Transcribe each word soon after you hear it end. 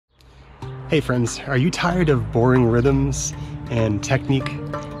Hey friends, are you tired of boring rhythms and technique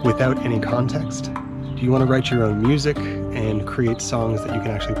without any context? Do you want to write your own music and create songs that you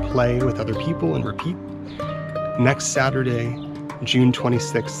can actually play with other people and repeat? Next Saturday, June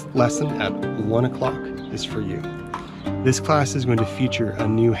 26th lesson at 1 o'clock is for you. This class is going to feature a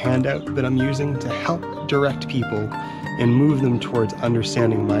new handout that I'm using to help direct people and move them towards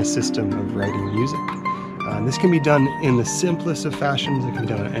understanding my system of writing music. This can be done in the simplest of fashions. It can be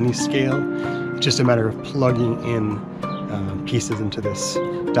done on any scale. It's just a matter of plugging in pieces into this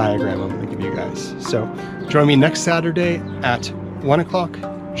diagram I'm going to give you guys. So join me next Saturday at 1 o'clock,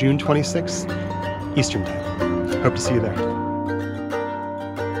 June 26th, Eastern Time. Hope to see you there.